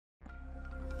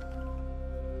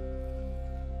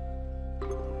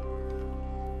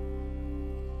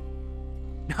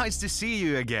Nice to see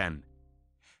you again.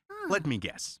 Let me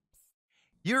guess.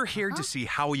 You're here to see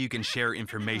how you can share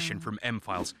information from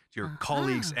M-Files to your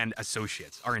colleagues and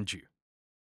associates, aren't you?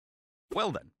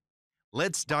 Well then,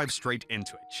 let's dive straight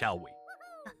into it, shall we?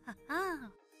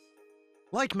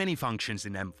 Like many functions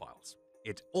in M-Files,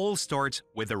 it all starts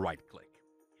with a right-click,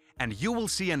 and you will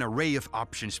see an array of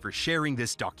options for sharing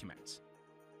this document.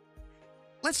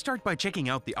 Let's start by checking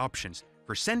out the options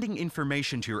for sending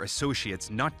information to your associates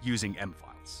not using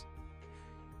M-Files.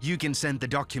 You can send the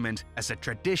document as a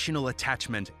traditional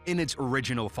attachment in its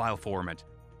original file format,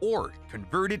 or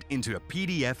convert it into a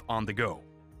PDF on the go.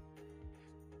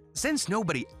 Since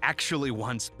nobody actually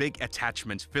wants big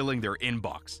attachments filling their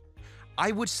inbox,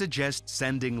 I would suggest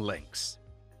sending links.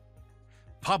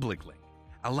 Public link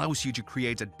allows you to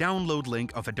create a download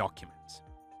link of a document.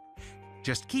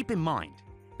 Just keep in mind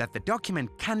that the document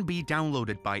can be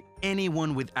downloaded by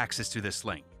anyone with access to this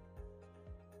link.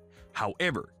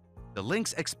 However, the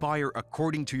links expire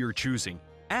according to your choosing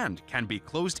and can be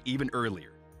closed even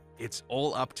earlier. It's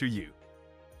all up to you.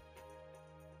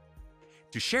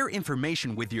 To share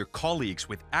information with your colleagues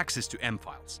with access to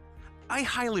M-Files, I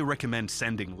highly recommend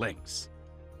sending links.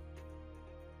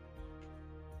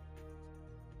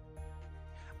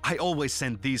 I always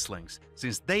send these links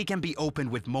since they can be opened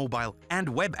with mobile and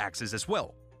web access as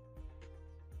well.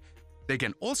 They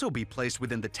can also be placed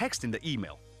within the text in the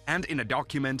email and in a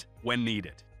document when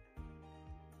needed.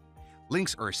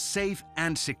 Links are safe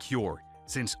and secure,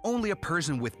 since only a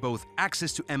person with both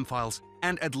access to M-Files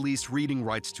and at least reading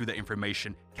rights to the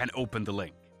information can open the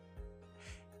link.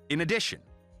 In addition,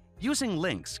 using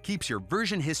links keeps your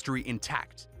version history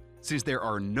intact, since there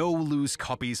are no loose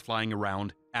copies flying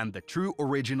around and the true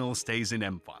original stays in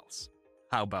M-Files.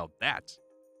 How about that?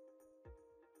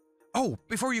 Oh,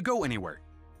 before you go anywhere,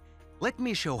 let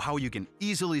me show how you can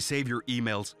easily save your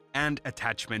emails and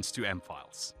attachments to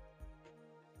M-Files.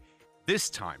 This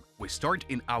time, we start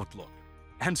in Outlook,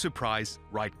 and surprise,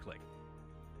 right-click.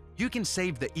 You can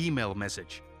save the email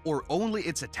message or only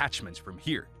its attachments from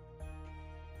here.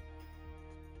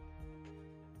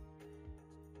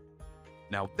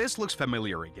 Now this looks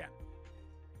familiar again.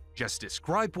 Just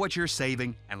describe what you're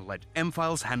saving and let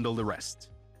M-Files handle the rest.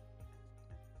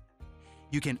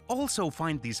 You can also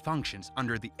find these functions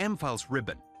under the M-Files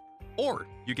ribbon, or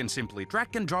you can simply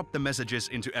drag and drop the messages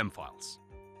into M-Files.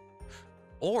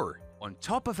 Or on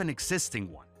top of an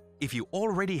existing one, if you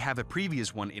already have a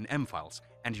previous one in M-Files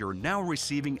and you're now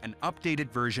receiving an updated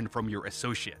version from your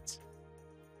associates.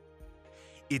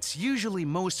 It's usually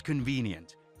most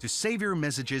convenient to save your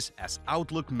messages as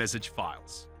Outlook message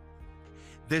files.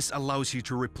 This allows you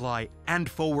to reply and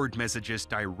forward messages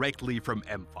directly from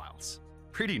M-Files.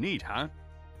 Pretty neat, huh?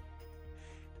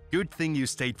 Good thing you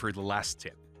stayed for the last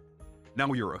tip.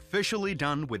 Now you're officially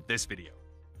done with this video.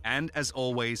 And as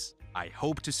always, I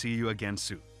hope to see you again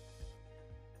soon.